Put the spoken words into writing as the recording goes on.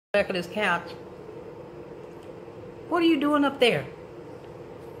Back of this couch. What are you doing up there?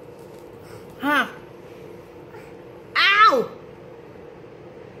 Huh? Ow!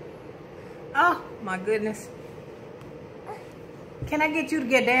 Oh my goodness. Can I get you to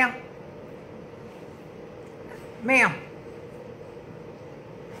get down? Ma'am.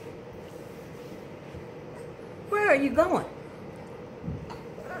 Where are you going?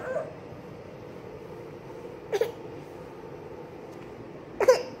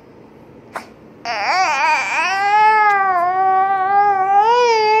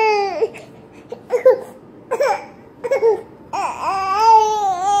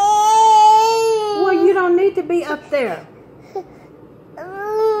 Well, you don't need to be up there.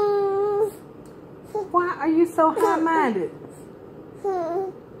 Why are you so high-minded?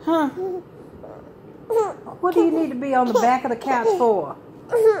 Huh? What do you need to be on the back of the couch for?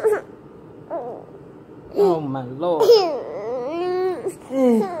 Oh my Lord.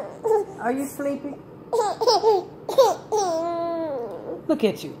 Are you sleepy? Look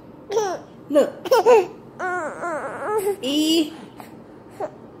at you. Look. E.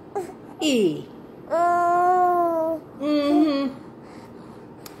 E.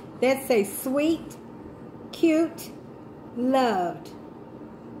 That say sweet, cute, loved.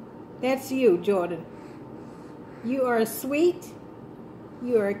 That's you, Jordan. You are sweet,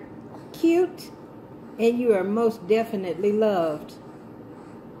 you are cute, and you are most definitely loved.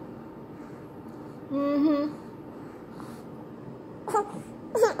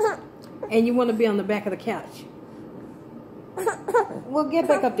 And you want to be on the back of the couch. Well, get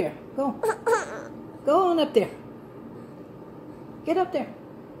back up there. Go. Go on up there. Get up there.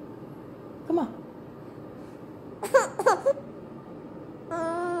 Come on.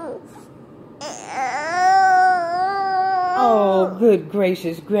 Oh, good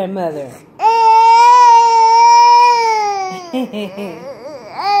gracious, grandmother. What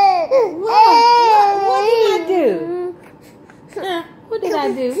did I do? What did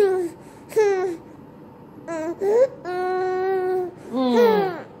I do?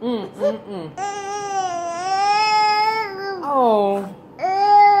 Oh.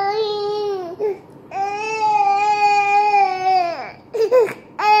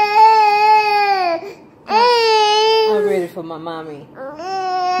 I'm ready for my mommy.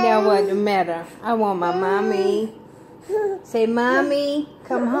 Now what the matter? I want my mommy. Say, mommy,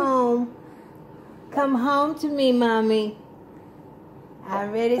 come home. Come home to me, mommy. I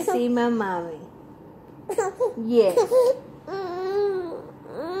ready to see my mommy. Yes.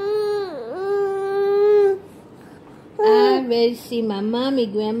 I ready to see my mommy,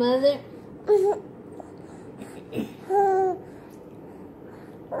 grandmother.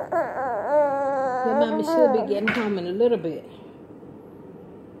 Your mommy should be getting home in a little bit.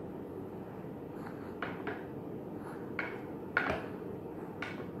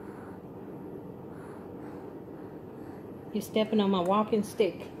 You're stepping on my walking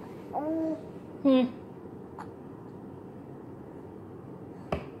stick.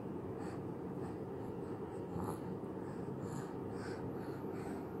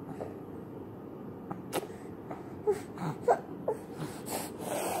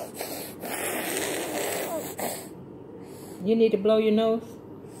 You need to blow your nose?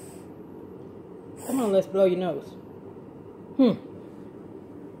 Come on, let's blow your nose. Clean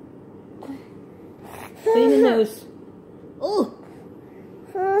your nose. Oh!